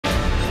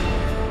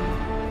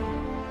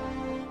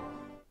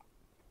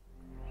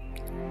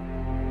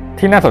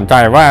ที่น่าสนใจ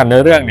ว่าเนื้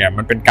อเรื่องเนี่ย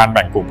มันเป็นการแ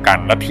บ่งกลุ่มกัน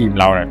และทีม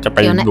เราเนี่ยจะไป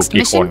บุก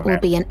กี่คนเนี่ย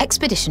will be an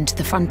expedition to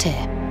the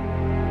frontier.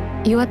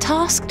 You are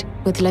tasked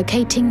with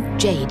locating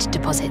jade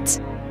deposits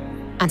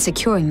and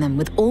securing them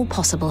with all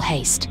possible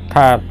haste.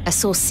 A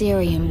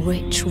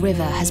sorcerium-rich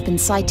river has been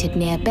sighted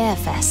near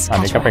Bearfest. อัน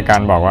นี้ก็เป็นกา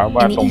รบอกว่า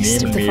ตรงนี้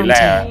มี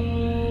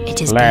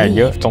แร่เ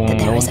ยอะตรง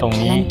นู้นตรง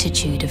นี้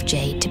plenitude of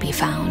jade to be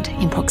found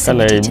in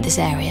proximity to this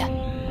area.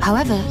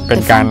 However, เป็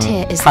นการ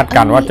คาดก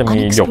ารณ์ว่าจะมี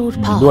หยก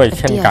ด้วย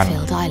เช่นกัน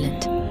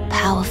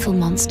Powerful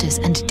monsters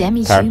and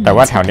demi-humans แต่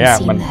ว่าแถวเนี้ย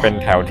มันเป็น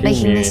แถวที่มี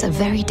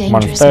ม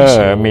อนสเตอ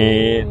ร์มี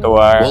ตัว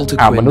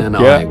มนุษย์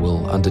เยอะ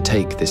will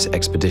undertake this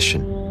expedition.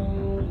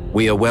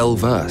 We are well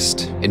versed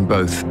in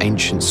both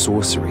ancient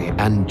sorcery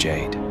and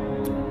jade.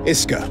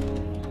 Iska,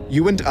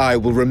 you and I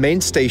will remain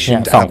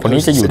stationed สองคน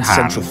นี้จะอยู่ฐา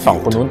นสอง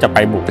คนนู้นจะไป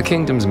บุก The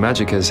kingdom's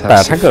magickas have แต่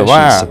ถ้าเกิดว่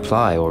า sufficient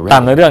supply already. ตา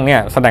มในเรื่องเนี่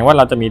ยแสดงว่าเ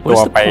ราจะมีตัว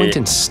ไป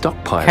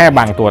แค่บ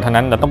างตัวเท่า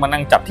นั้นเราต้องมานั่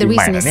งจับทีมให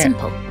ม่นะเนี่ย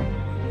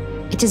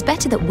It is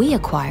better that we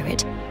acquire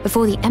it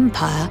before the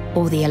Empire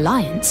or the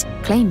Alliance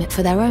claim it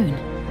for their own.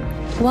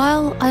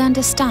 While I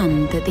understand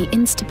that the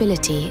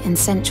instability in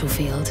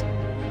Centralfield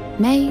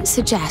may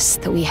suggest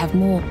that we have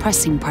more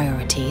pressing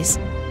priorities,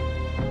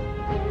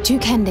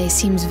 Dukende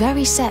seems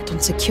very set on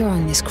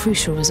securing this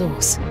crucial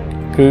resource.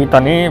 คือตอ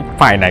นนี้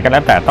ฝ่ายไหนก็แล้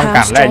วแต่ต้องก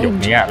ารแร่หยก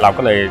นี้เรา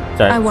ก็เลย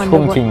จะช่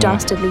วงชิง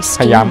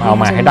พยายามเอา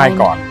มาให้ได้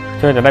ก่อนเ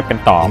พื่อจะได้เป็น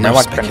ต่อไม่ว่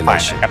าเป็นฝ่าย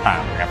ไหนก็ตา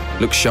มครับ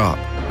Look sharp.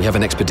 We have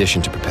an expedition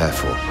to prepare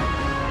for.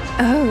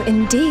 Oh,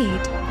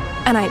 indeed.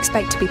 And I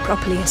expect to be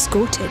properly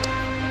escorted.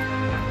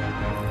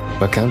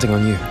 We're counting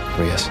on you,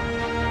 Rias.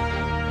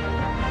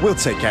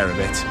 We'll take care of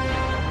it.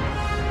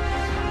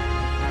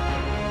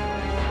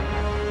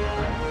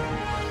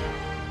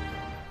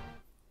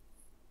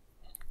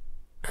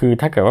 คือ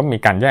ถ้าเกิดว่ามี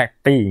การแยก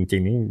ตี้จริ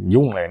งๆนี่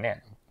ยุ่งเลยเนี่ย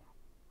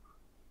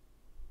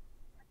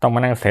ต้องมา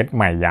นั่งเซตใ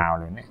หม่ยาว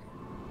เลยเนี่ย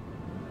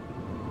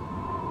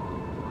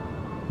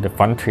The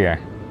Frontier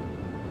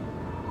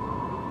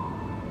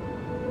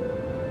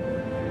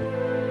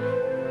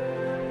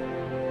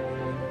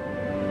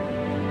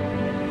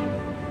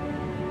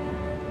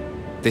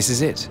This is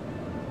it.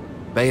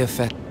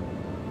 Bearfest.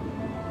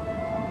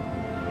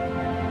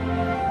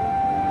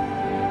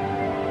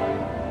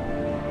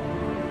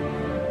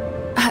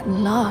 At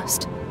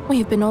last. We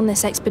have been on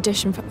this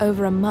expedition for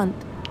over a month.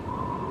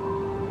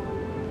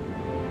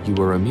 You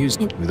were amused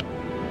with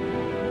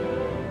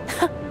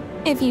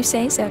If you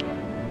say so.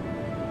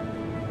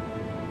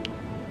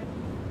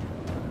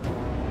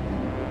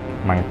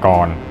 มังก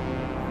ร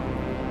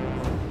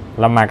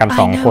เรามากัน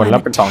2คนแล้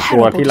วเป็น2ตั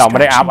วที่เราไม่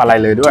ได้อัพอะไร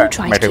เลยด้วย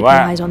หมายถึงว่า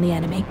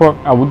พวก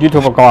อาวุธยุทโธ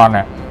ปกรณ์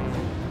น่ะ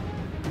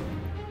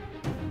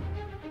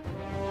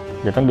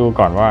เดี๋ยวต้องดู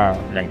ก่อนว่า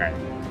ยังไง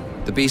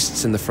The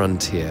beasts in the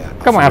frontier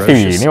ก็มา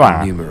4นี่หว่า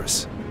numerous.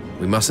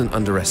 We mustn't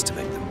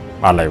underestimate them.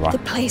 อะไรวะ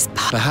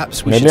Perhaps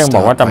we ใน should เรื่องบ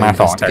อกว่า start จะ by มา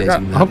2แต่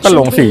investigating เขาก็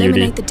ลง4อยู่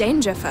ดี the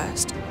danger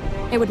first.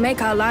 It would make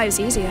our lives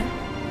easier.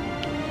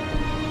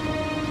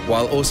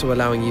 While also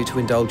allowing you to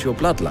indulge your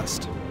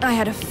bloodlust. I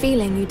had a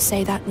feeling you'd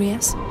say that,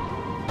 Rias.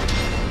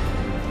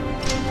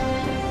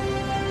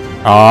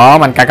 อ๋อ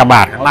มันกากบ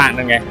าทข้างล่าง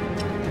นั่นไง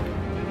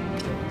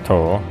โถ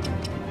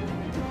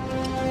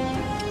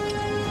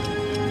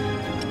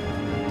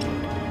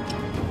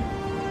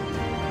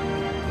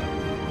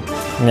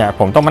เนี่ย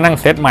ผมต้องมานั่ง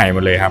เซตใหม่หม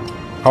ดเลยครับ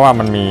เพราะว่า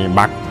มันมี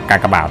บั๊กกา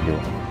กบาทอยู่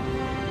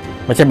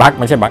ไม่ใช่บั๊ก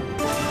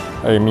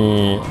มี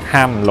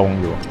ห้ามลง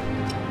อยู่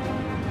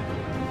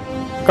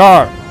ก็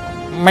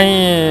ไ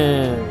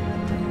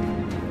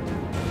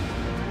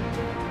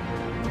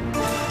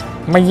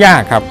ม่ยา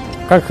กครับ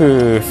ก็คือ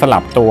สลั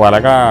บตัวแล้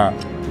วก็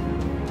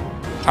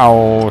เอา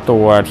ตั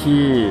ว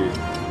ที่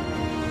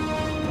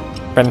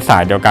เป็นสา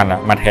ยเดียวกัน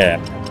มาแทน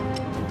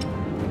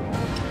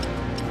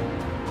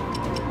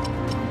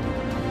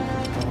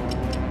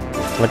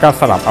แล้วก็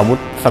สลับอาวุธ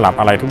สลับ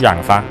อะไรทุกอย่าง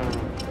ซะ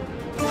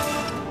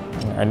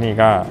อันนี้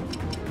ก็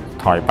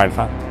ถอยไปซ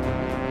ะ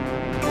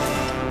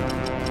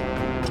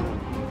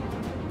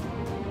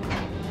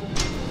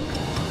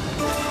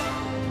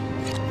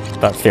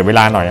แต่เสียเวล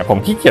าหน่อยผม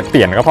ขี้เกียจเป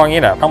ลี่ยนก็เพราะ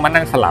งี้แหละต้องมา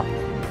นั่งสลับ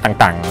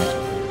ต่างๆเนี่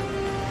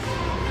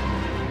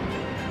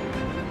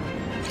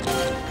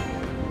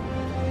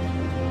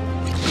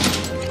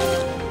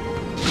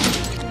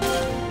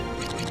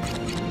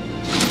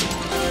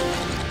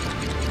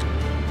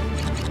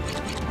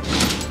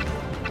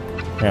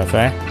ยใช่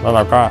ไหมแล้วเร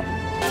าก็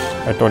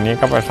ไอตัวนี้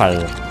ก็ไปใส่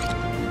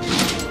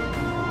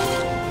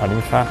อัน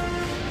นี้ซะ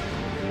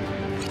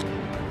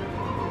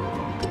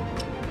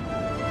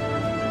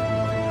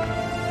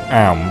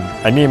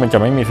ไอ้นี่มันจะ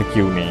ไม่มีส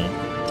กิลนี้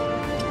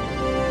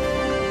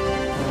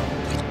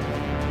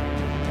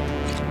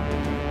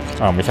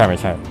ไม่ใ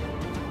ช่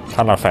ถ้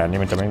าเราใส่อันนี้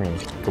มันจะไม่มี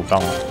ถูกต้อ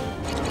ง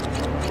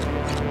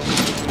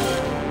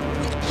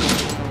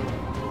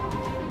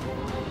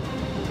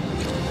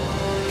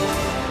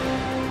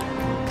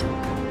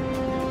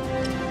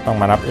ต้อง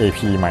มานับ AP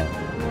ใหม่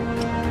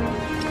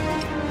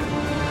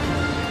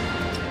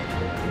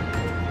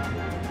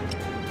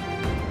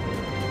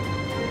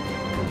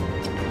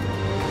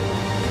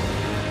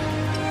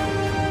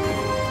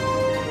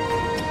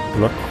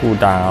ลดคูล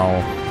ดาวน์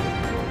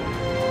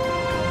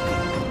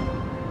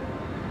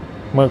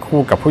เมื่อ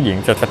คู่กับผู้หญิง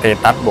จะสเต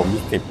ตัสบวก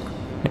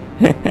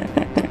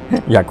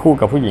20 อยากคู่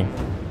กับผู้หญิง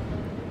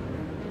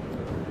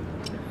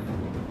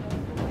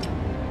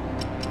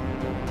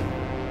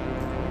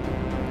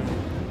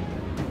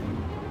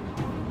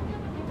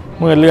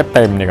เมื่อเลือดเ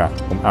ต็มดีกว่า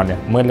ผมเอาเนี่ย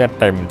เมื่อเลือด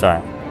เต็มจะ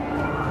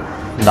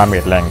ดาเม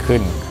จแรงขึ้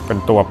นเป็น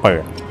ตัวเปิ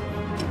ด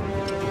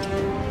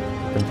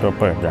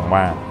อย่าง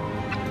ว่า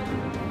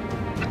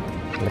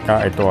แล้วก็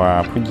ไอตัว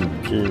ผู้หญิง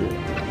ที่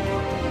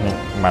นี่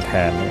มาแท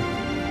นนี่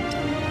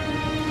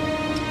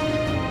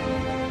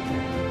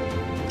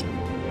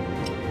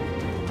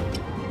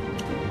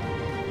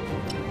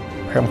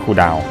เพิ่มคูล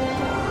ดาวน์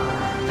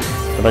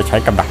จะได้ใช้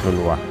กับดัก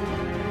รัวๆ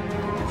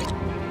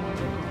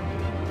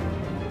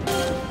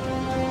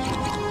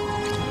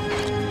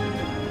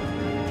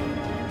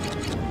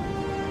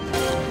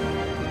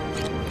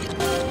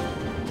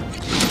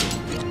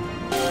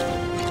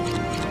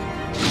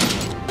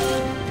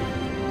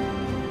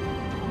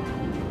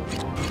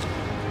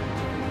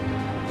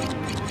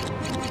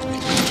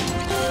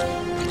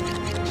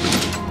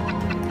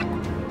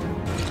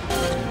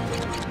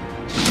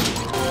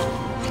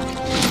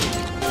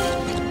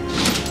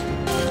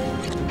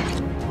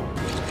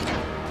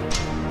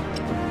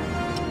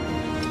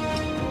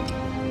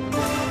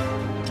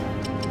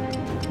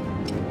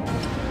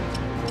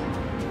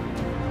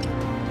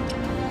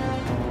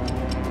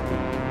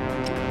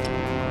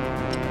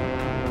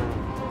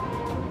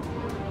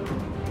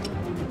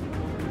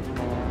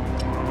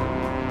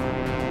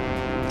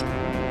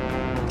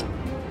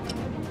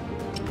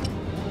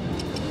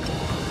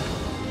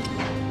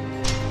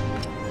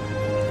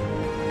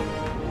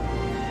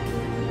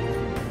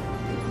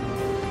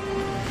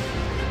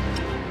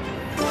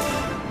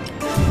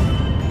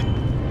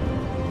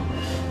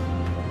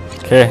โอ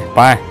เคไ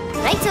ป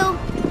Righto.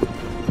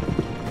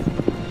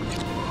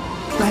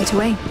 Right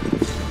away.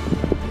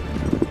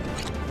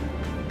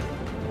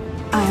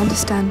 I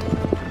understand.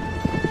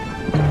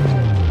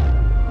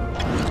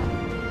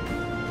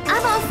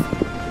 I'm off.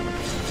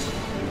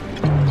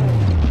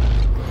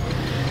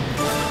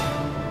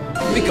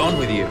 Be gone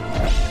with you.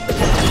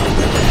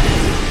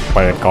 เ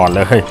ปิดก่อนเ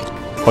ลย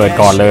เปิด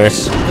ก่อนเลย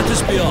Let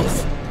us be off.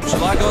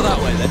 Shall I go that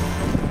way then?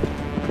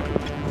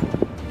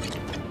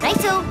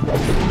 Righto.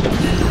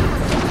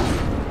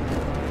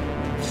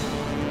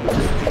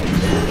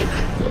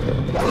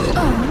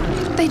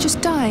 Oh, they just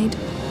died.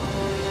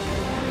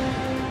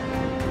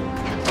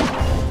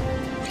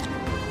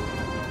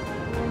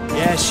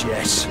 Yes,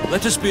 yes.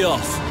 Let us be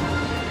off.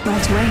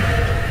 Right away.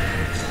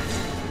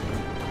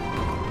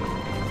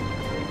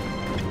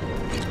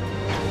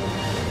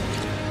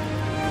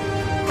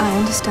 I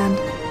understand.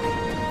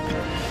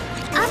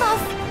 I'm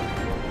off.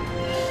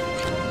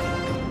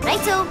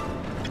 Righto.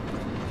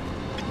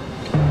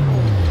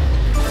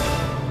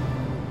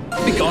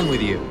 Be gone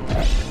with you.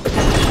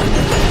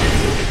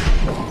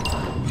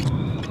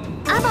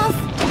 I'm off.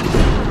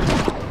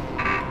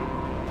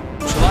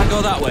 Shall I go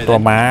that way ตัว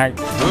then? ม้า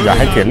อย่าใ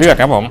ห้เสียเลือด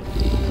ครับผม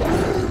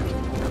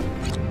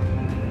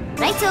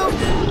Righto.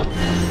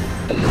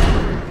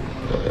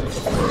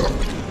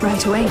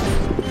 Right away.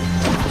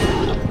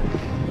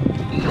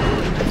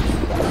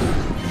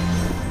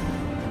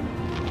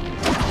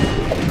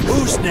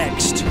 Who's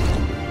next?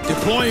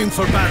 Deploying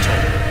for battle.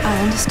 I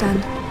understand.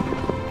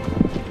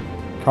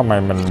 ทำไม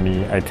มันมี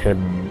ไอเทม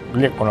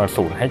เรียกพล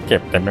สูตรให้เก็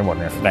บเต็มไปหมด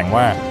เนี่ยแสดง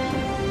ว่า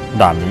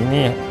ด่านนี้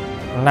นี่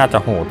น่าจะ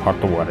โหดพอ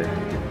ตัวเลย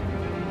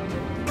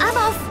I'm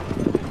off.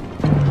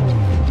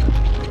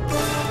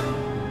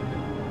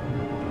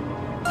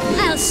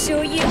 I'll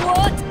show you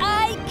what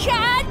I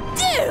can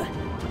do.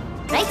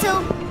 Righto.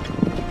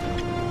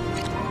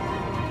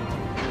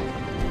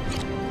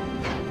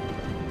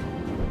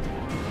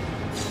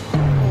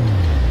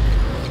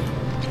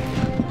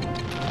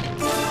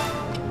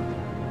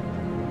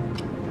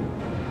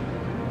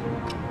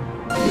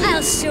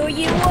 I'll show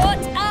you what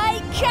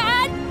I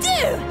can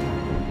do.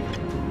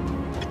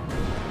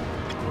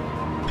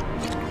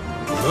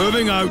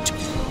 Moving out.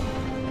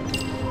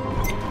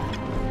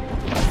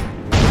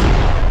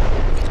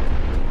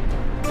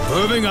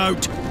 Moving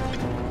out.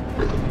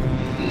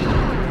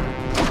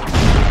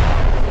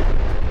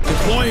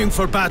 Deploying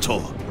for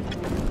battle.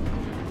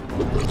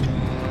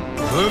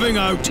 Moving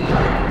out.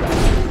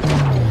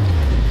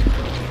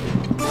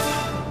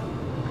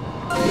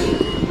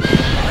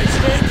 Right,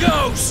 here it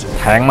goes.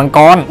 แทงมังก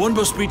ร One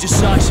must be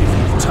decisive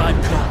when the time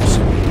comes.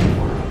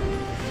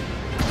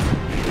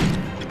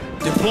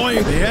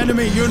 Deploying. The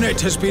enemy unit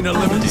has been I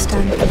eliminated.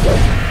 understand.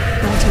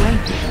 Right away.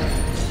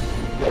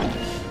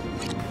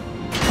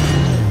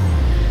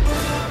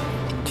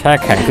 แช่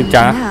แข็งสิ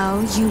จ๊ะ Now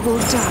you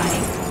will die.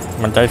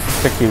 มันใจ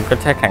สกิลก็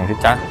แช่แข็งสิ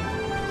จ๊ะ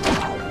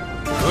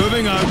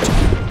Moving out.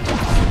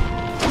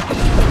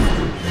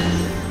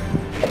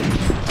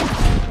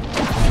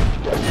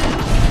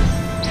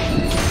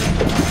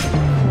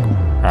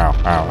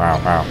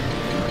 อ้าว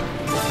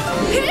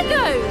Here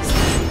goes.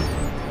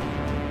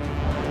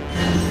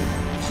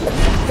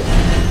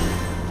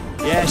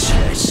 Yes,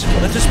 yes.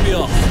 Let us be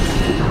off.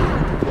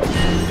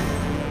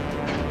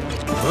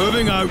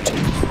 Moving out.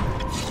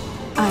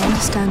 I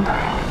understand.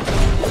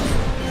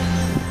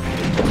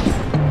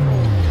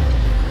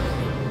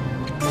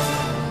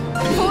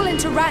 Fall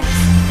into ranks.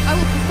 I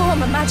will perform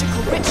a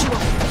magical ritual.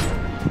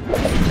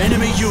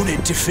 Enemy unit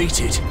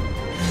defeated.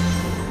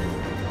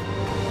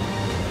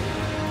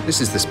 This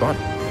is the spot.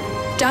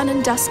 Done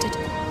and dusted.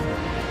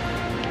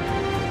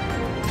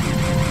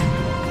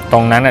 ตร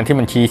งนั้นน่ะที่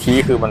มันชี้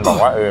คือมันบอก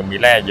ว่ามี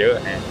แร่เยอะ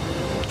นะ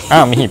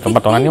มีหีบสมบั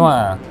ติตรงนั้นนี่ว่า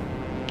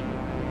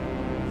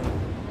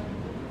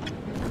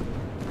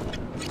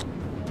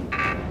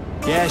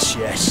Yes,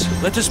 yes.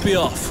 Let us be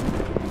off.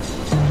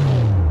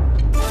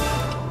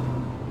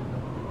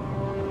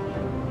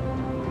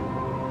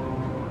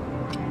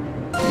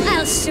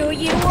 I'll show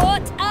you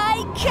what I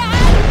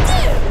can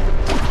do.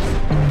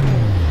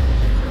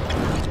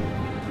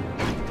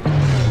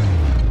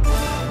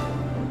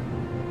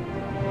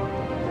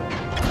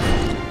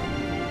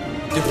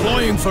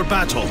 Deploying for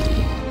battle.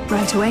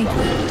 Right away.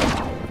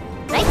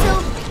 Righto.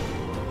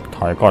 ถ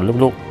อยก่อน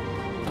ลูก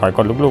ๆถอยก่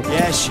อนลูก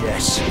Yes,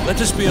 yes. Let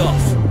us be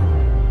off.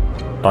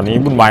 ๆตอนนี้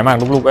วุ่นวายมาก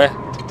ลูกๆเอ้ย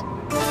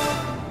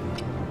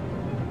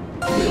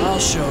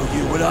I'll show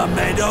you what I'm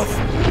made of.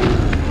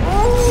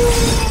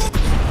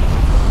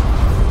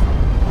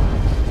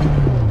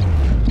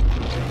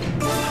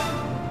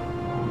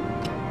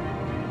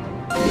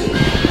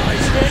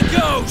 Right, here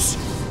goes.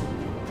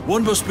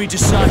 One must be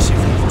decisive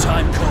when the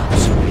time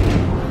comes.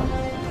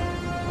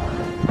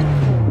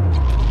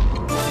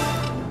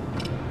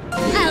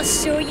 I'll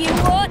show you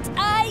what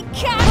I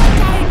can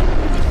do.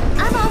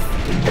 I'm off.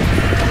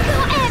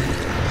 Got him.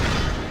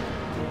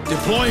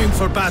 Deploying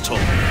for battle.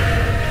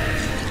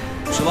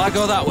 Shall I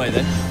go that way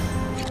then?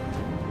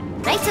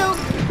 Righto.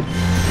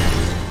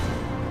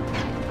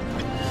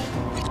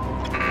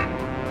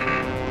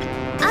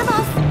 I'm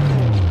off.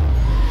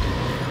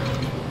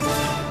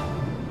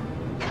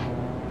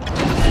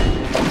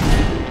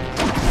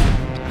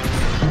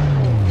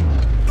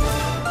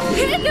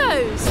 Here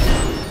goes.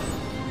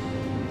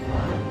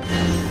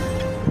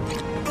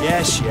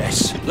 Yes, yes.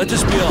 Let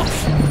us be off.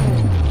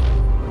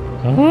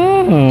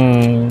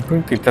 เพิ่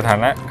งติดสถา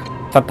นะ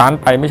สตาร์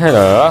ทไปไม่ใช่เหร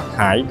อ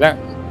หายอีกแล้ว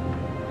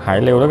หาย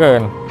เร็วเหลือเกิ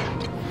น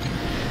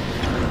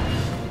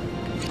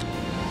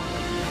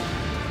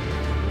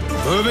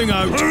Moving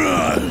out.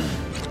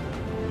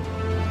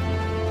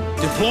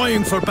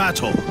 Deploying for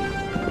battle.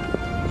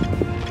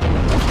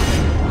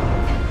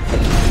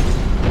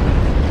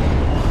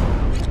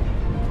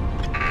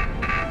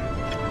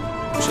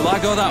 Shall I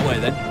go that way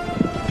then?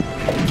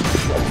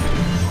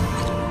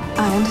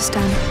 I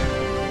understand.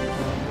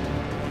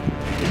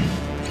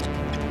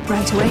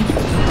 Right away.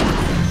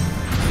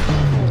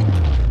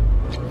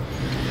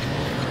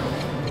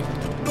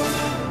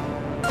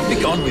 Be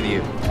gone with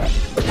you.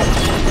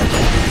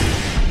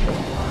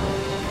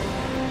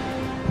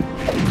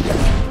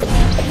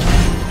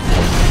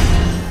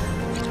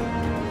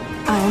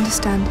 I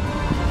understand.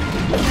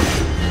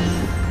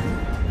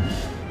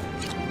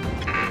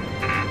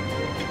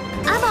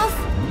 I'm off.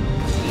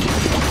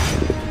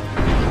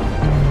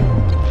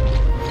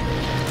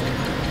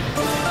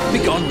 Be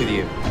gone with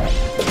you.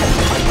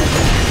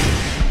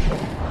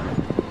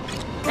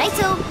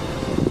 Righto.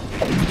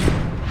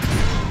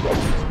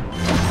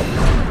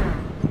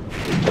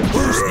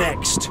 Who's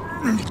next?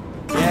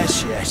 Yes,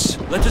 yes.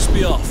 Let us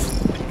be off.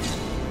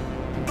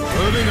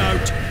 Moving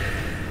out.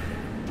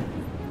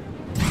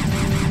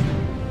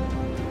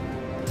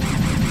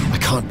 I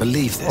can't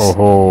believe this. โอ้โ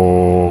ห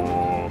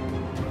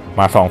ม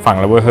าสองฝั่ง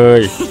แล้วเว้ยเฮ้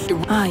ย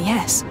Ah,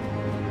 yes.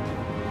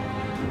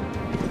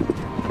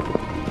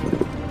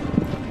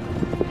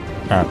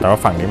 แต่ว่า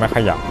ฝั่งนี้ไม่ข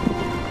ยับ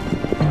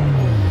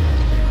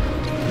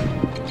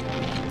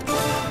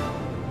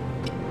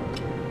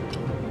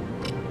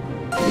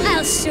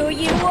I'll show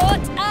you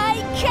what I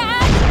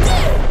can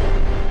do.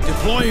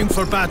 Deploying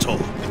for battle.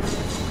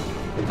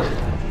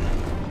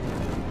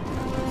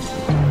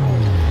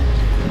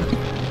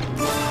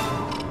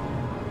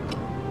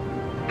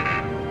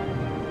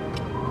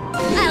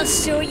 I'll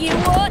show you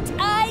what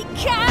I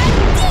can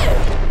do.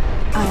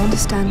 I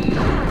understand.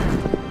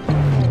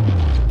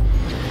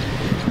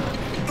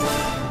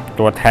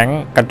 ตัวแท้ง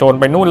กระโจน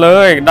ไปนู่นเล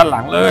ยด้านห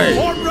ลังเลย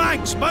Form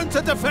ranks, mount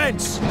a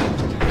defense.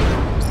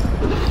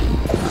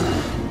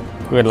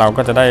 เพื่อนเรา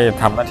ก็จะได้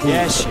ทำหน้าที่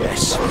Yes,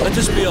 yes. Let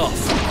us be off.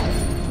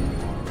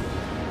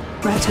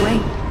 Right away.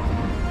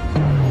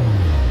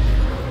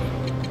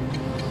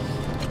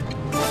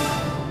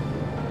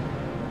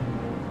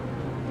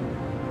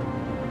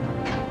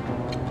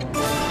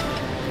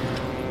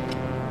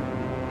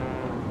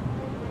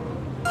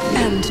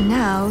 And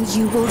now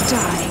you will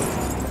die.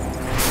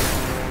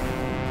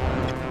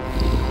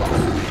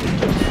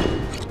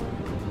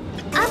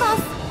 I'm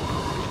off.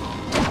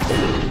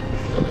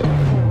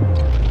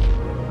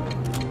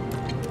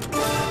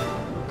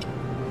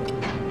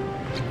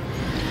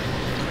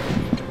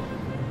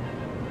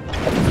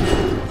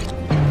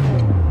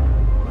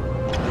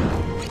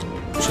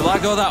 Shall I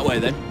go that way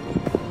then?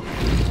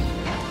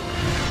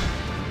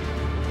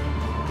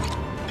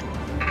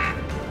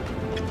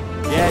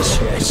 Yes,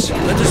 yes.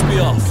 Let us be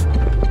off.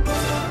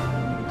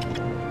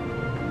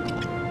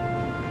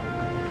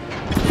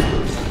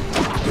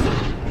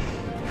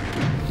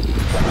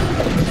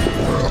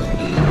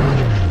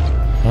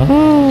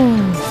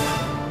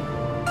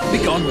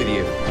 gone with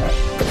you.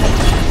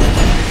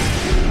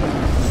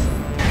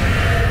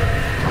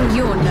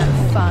 You're no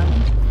fun.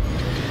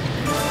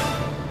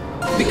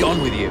 Be gone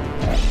with you.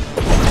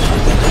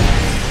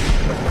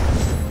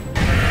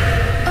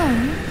 Oh,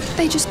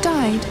 they just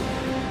died.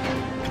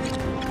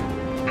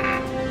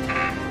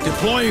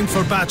 Deploying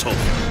for battle.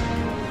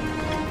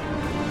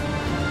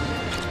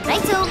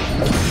 Righto.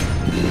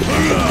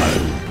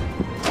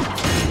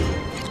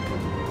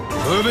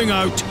 Moving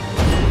out.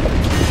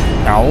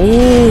 เอา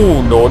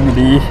โดนอยู่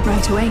ดี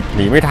Right away. ห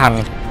นีไม่ทัน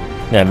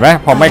เห็นไหม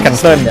พอไม่แคน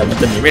เซิลเนี่ยมัน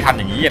จะหนีไม่ทัน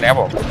อย่างนี้นะครับ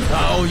ผม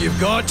That all you've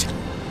got?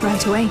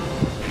 Right away.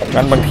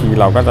 งั้นบางที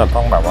เราก็จะ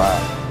ต้องแบบว่า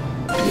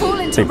Fall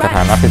into ติดสถ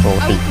านะ ranks. ผิดปก I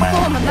ติ will มา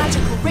perform a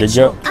magical เ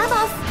ยอะ ritual. I'm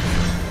off.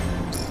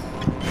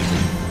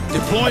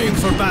 Deploying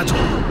for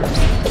battle.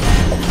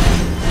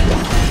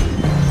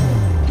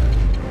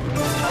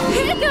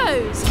 Here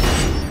goes.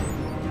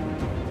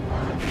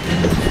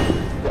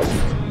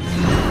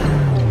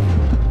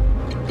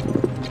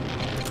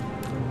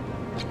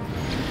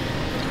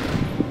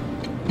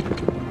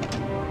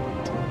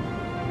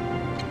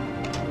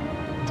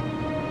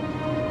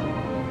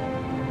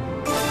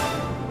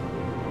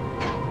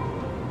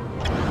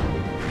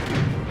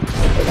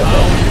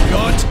 All you've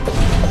got?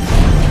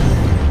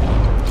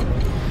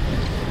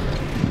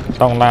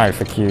 ๆต้องได้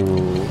สกิล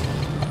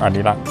อัน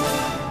นี้ละ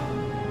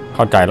เ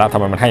ข้าใจละทำ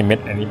ไมมันให้เม็ด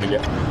อันนี้ไปเยอ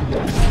ะ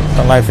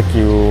ต้องได้ส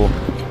กิล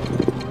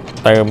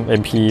เติม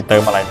MP เติ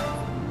มอะไร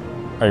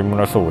ไอ้มู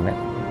ลสูนย์เนี่ย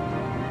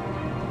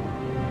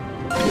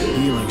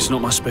Healing's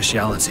not my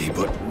speciality,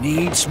 but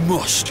needs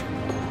must.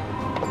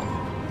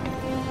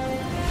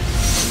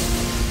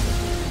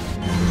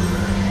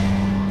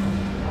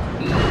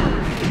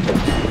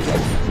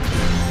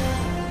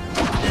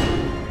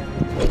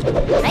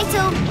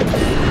 Righto.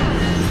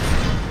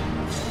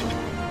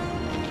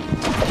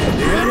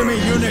 The enemy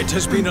unit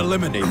has been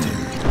eliminated.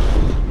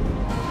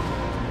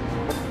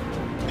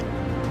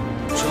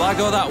 Shall I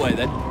go that way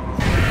then?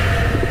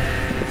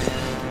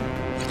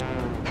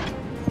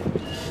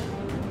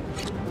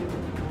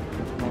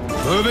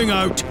 Moving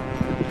out.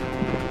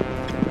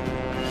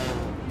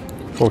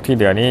 พวกที่เ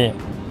หลือนี่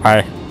ไป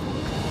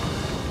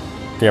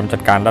เตรียมจั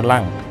ดการด้านล่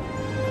าง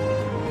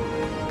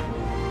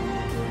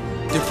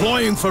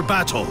Deploying for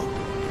battle.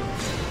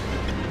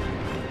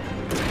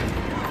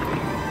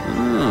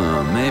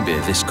 Maybe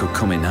this could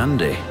come in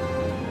handy.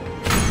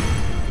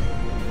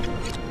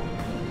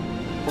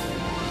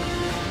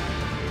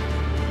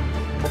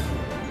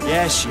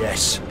 Yes,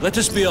 yes. Let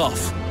us be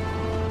off.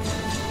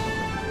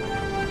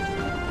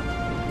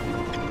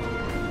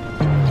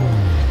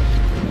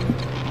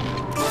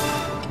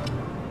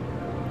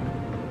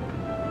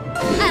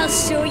 I'll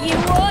show you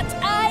what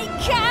I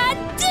can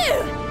do.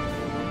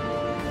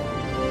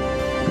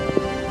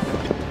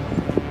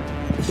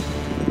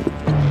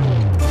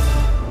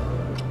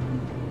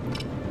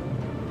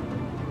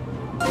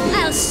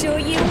 I'll show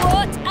you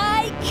what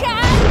I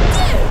can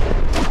do.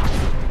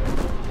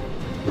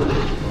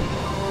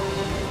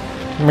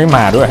 ไม่ม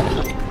าด้วย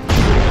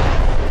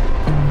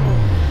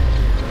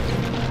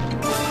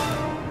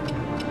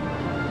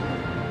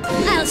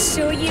I'll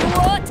show you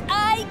what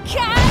I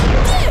can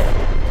do.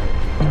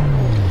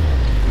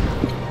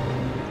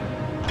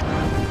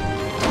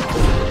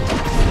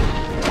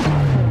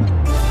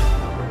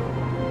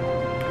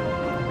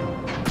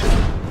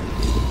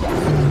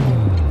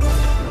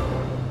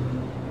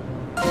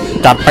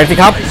 จัดไปสิ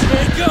ครับ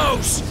Here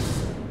goes!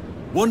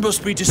 One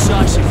must be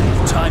decisive when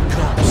the time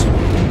comes.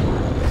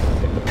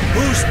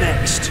 Who's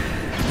next?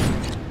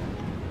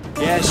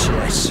 Yes,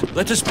 yes.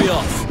 Let us be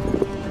off.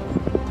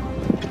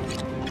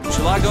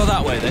 Shall I go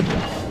that way then?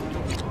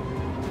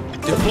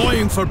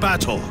 Deploying for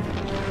battle.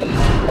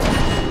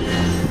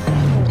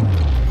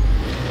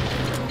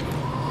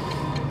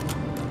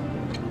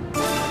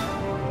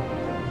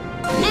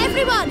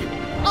 Everyone,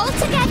 all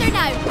together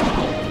now.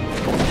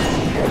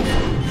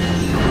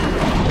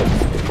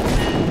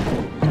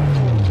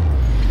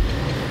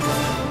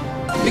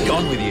 Be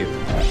gone with you.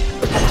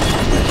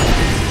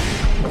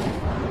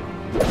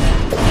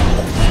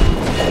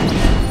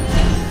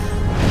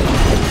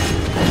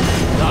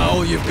 That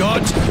all you've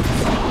got?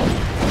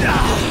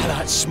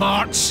 That's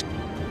smart.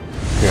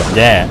 เกือบแ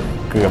ย่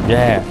เกือบแ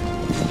ย่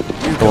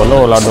ตัวโล่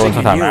เราโดนส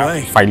ถานะ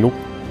ไฟลุก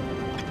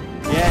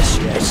Yes,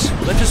 yes.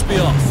 Let us be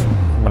off.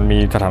 มันมี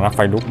สถานะไฟ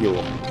ลุกอยู่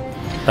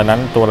แต่นั้น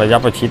ตัวระยะ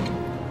ประชิด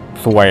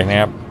ซวยนะ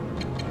ครับ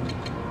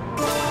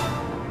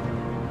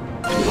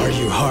Are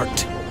you hurt?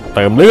 เ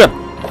ติมเลือด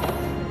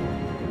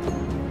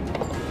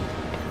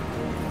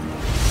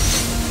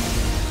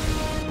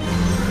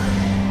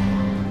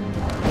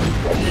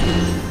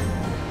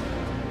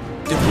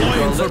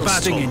Deploying for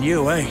battle. Stinging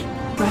you, eh?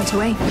 Right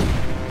away.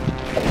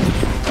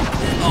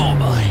 Oh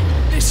my,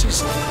 this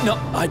is not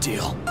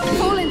ideal.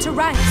 Fall into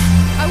ranks.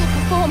 I will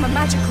perform a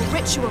magical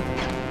ritual.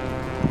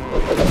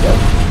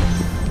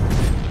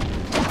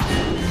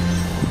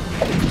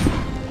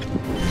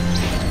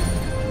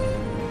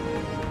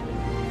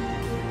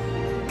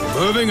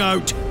 Moving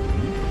out.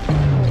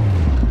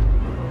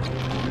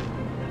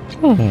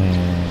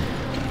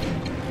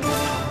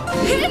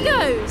 Here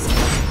goes.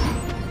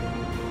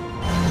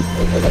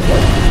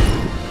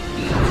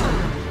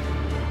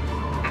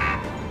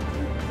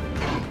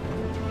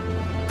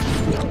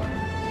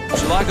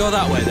 Shall I go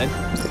that way then?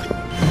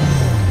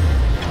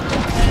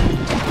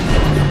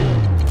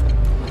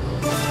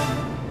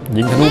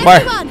 ยิงธนูไป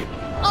Everyone,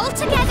 all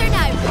together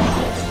now.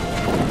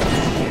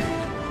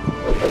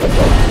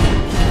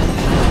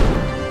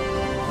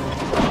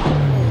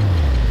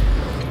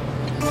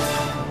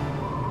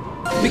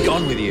 Be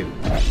gone with you.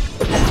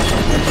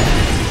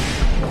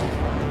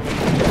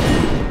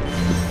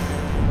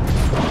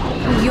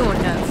 You're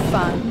no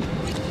fun.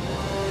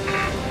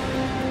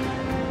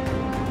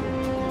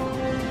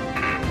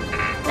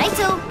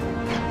 Righto.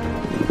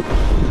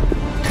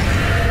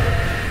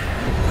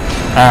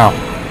 อ้าว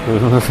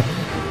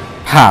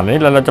ผ่านนี้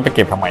แล้วเราจะไปเ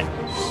ก็บทำไม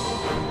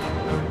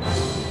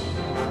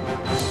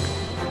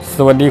ส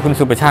วัสดีคุณ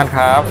สุประชาติค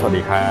รับสวัส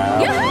ดีครับ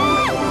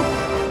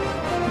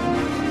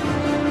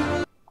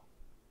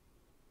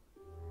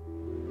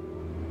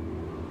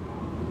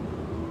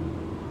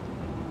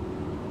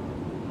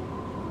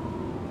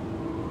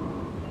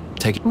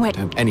Take it Wait.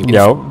 any. เ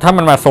ดี๋ยวถ้า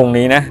มันมาทรง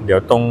นี้นะเดี๋ยว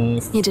ตรง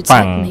You'd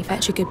ฝั่ง certainly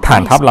fetch a good ฐา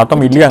น price. ทัพเราต้อง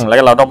มีเรื่องแล้ว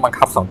ก็เราต้องบัง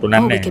คับสองตัวนั้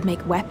น Or แน่ we could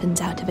make weapons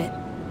out of it.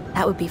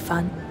 That would be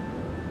fun.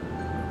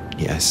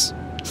 Yes.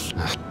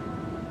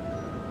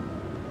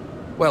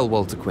 Well,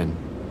 Walter Quinn,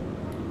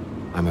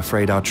 I'm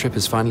afraid our trip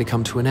has finally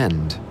come to an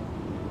end.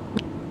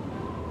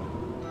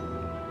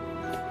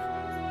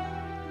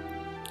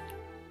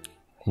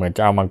 เหมือนจ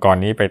ะเอามังกร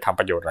นี้ไปทำ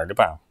ประโยชน์อะไรหรือเ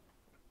ปล่า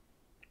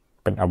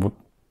เป็นอาวุธ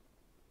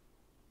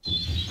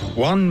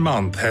 1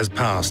 month has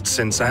passed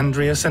since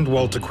Andreas and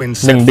Walter Quinn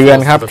หนึ่ง set เดือน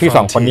forth ครับ for the ที่ส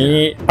องคนนี้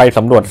frontier. ไปส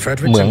ำรวจ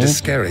Frederick เหมือง and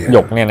Iscaria หย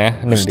กเนี่ยนะ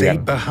หนึ่งเดือน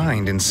stayed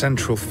behind in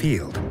Central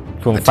Field.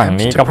 ส่วนฝั่ง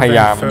นี้ก็พยาย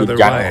ามหยุด Attempt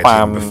to ยั้ง prevent ควา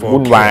ม further rioting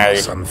วุ่น before วาย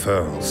chaos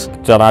unfurls.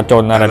 จราจ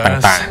รอะไรต่าง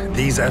Alas,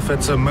 these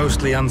efforts are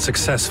mostly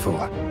unsuccessful.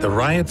 The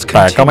riots ๆ แ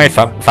ต่ก็ไม่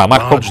continue, สามาร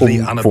ถควบคุม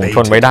largely ฝูงช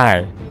นไว้ unabated. ได้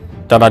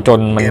จราจร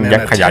มัน In ยั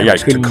ง an ขยายใหญ่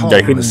attempt ขึ้น to ใหญ่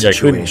ขึ้น calm the ใหญ่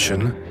ขึ้น situation,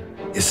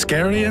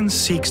 Iscarian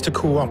seeks to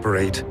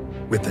cooperate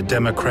with the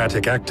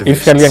democratic อิ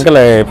สราเอล activists. ก็เ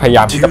ลยพยาย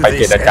ามที่ To จะไปเ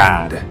จ this รจา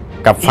end,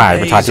 กับ he ฝ่าย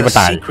ประชา pays ธิป a ไต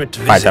ย secret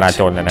ฝ่ายจรา visit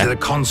จรนะ to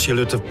the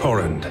consulate of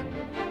Portland,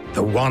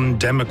 the one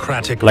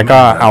democratic แล้วก็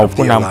member เอา of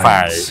ผู้ the นำฝ่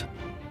าย alliance.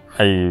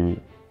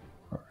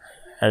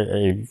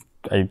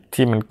 ไอ้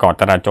ที่มันก่อ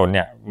จราจรเ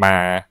นี่ยมา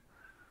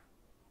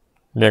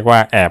เรียกว่า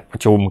แอบปร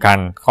ะชุมกัน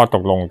ข้อต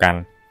กลงกัน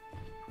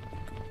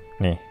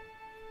นี่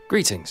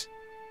Greetings.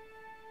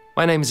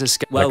 My name is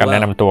Iscaria. แล้วก็แนะ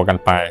นำตัวกัน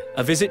ไป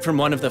A visit from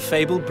one of the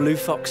fabled blue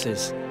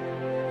foxes.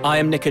 I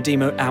am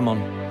Nicodemo Ammon,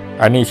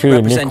 อันนี้ชื่อ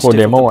นิโคเ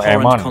ด representative โม of the แอ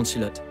มอน Portland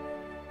consulate.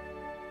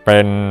 เ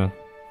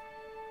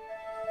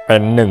ป็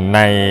นหนึ่งใ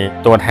น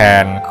ตัวแท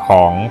นข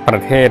องปร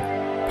ะเทศ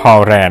พอ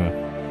ลแลนด์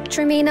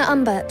Tremina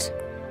Umbert,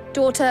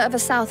 daughter of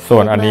a South ส่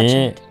วนอันนี้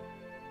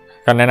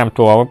ก็แนะนำ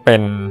ตัวว่าเป็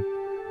น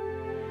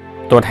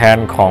ตัวแทน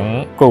ของ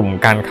กลุ่ม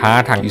การค้า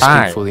ทาง You ใต้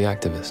speak for the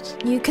activists.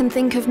 You can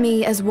think of me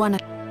as one of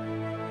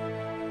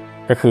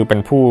ก็คือเป็น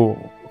ผู้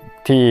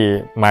ที่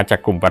มาจาก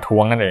กลุ่มประท้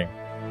วงนั่นเอง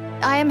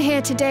I am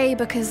here today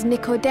because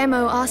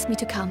Nicodemo asked me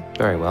to come.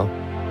 Very well.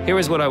 Here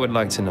is what I would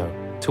like to know.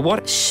 To what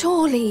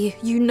Surely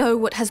you know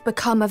what has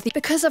become of the...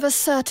 Because of a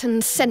certain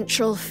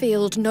Central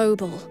Field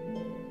noble.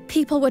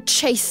 People were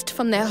chased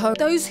from their home.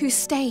 Those who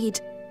stayed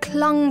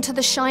clung to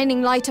the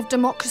shining light of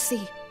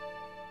democracy.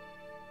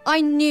 I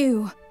knew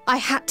I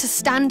had to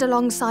stand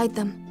alongside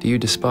them. do you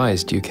despise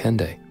Duke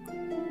Hende?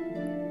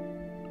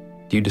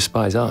 Do you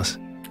despise us?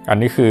 อัน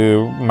นี้คือ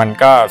มัน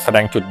ก็แสด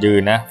งจุดยื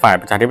นนะฝ่าย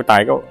ประชาธิปไต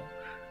ย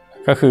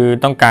ก็คือ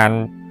ต้องการ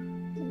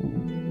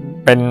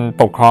เป็น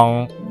ปกครอง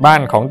บ้า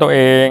นของตัวเอ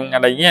งอะ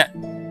ไรเงี้ย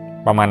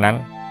ประมาณนั้น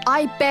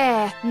I bear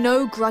no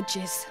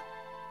grudges.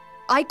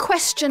 I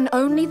question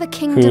only the คือ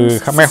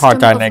kingdom's ไม่พอ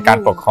ใจ system ในการ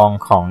of ปกคร rule. อง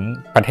ของ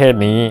ประเทศ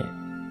นี้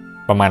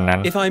ประมาณนั้น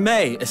If I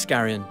may,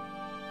 Iscarian,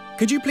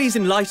 could you please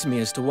enlighten me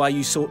as to why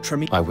you sought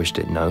Tremina? I wished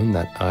it known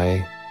that I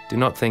do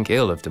not think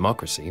ill of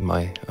democracy.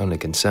 My only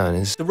concern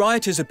is The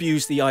rioters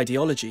abuse the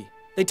ideology.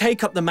 They take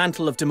up the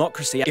mantle of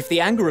democracy. If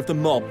the anger of the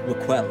mob were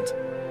quelled,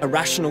 a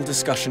rational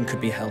discussion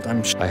could be held,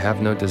 I'm sure. I have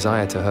no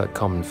desire to hurt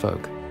common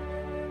folk.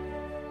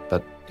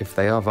 But if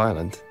they are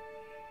violent,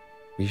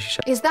 we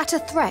shall. Is that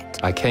a threat?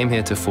 I came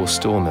here to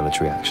forestall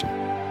military action.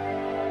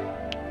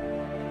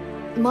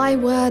 My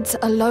words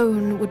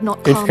alone would not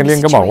อิส calm เคเลีย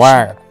the นก็บอกว่า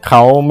situation. เข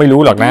าไม่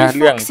รู้หรอกนะ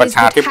เรื่องประช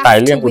าธิปไตย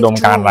เรื่องอุดม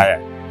การณ์อะไรอ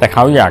ะแต่เข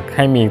าอยากใ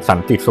ห้มีสัน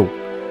ติสุข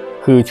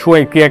คือช่วย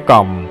เกลี้ยกล่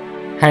อม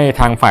ให้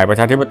ทางฝ่ายประ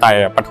ชาธิปไตย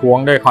ประท้วง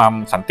ด้วยความ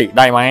สันติไ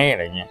ด้ไหมอะไ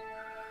รเงี้ย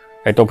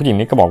ไอ้ตัวผู้หญิง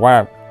นี้ก็บอกว่า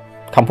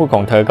คำพูดข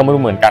องเธอก็ไม่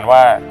รู้เหมือนกันว่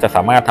าจะส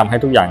ามารถทำให้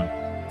ทุกอย่าง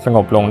สง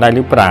บลงได้ห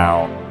รือเปล่า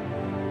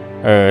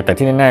แต่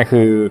ที่แน่ๆ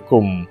คือก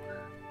ลุ่ม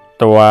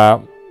ตัว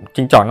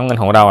จิ้งจอกน้ำเงิน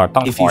ของเราต้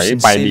อง If ถ you อย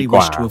ไปดี sincerely ก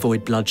ว่า wish to avoid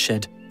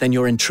bloodshed, then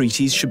your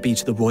entreaties should be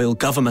to the royal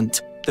government.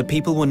 The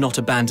people will not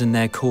abandon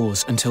their cause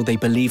until they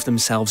believe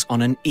themselves on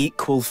an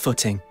equal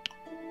footing.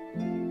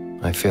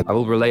 I fear I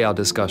will relay our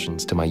discussions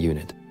to my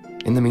unit.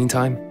 In the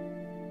meantime,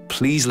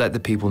 please let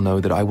the people know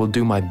that I will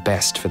do my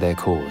best for their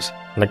cause.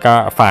 แล้วก็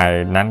ฝ่า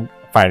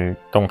ย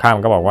ตรงข้าม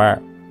ก็บอกว่า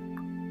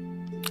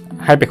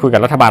ให้ไปคุยกั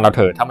บรัฐบาลเราเ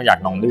ถอะถ้าไม่อยาก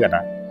นองเลือด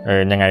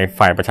ยังไง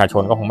ฝ่ายประชาช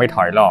นก็คงไม่ถ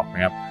อยหรอกน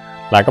ะครับ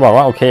หลายก็บอก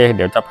ว่าโอเคเ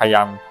ดี๋ยวจะพยาย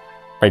าม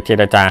ไปเจ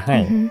รจาให้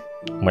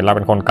เหมือนเราเ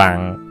ป็นคนกลาง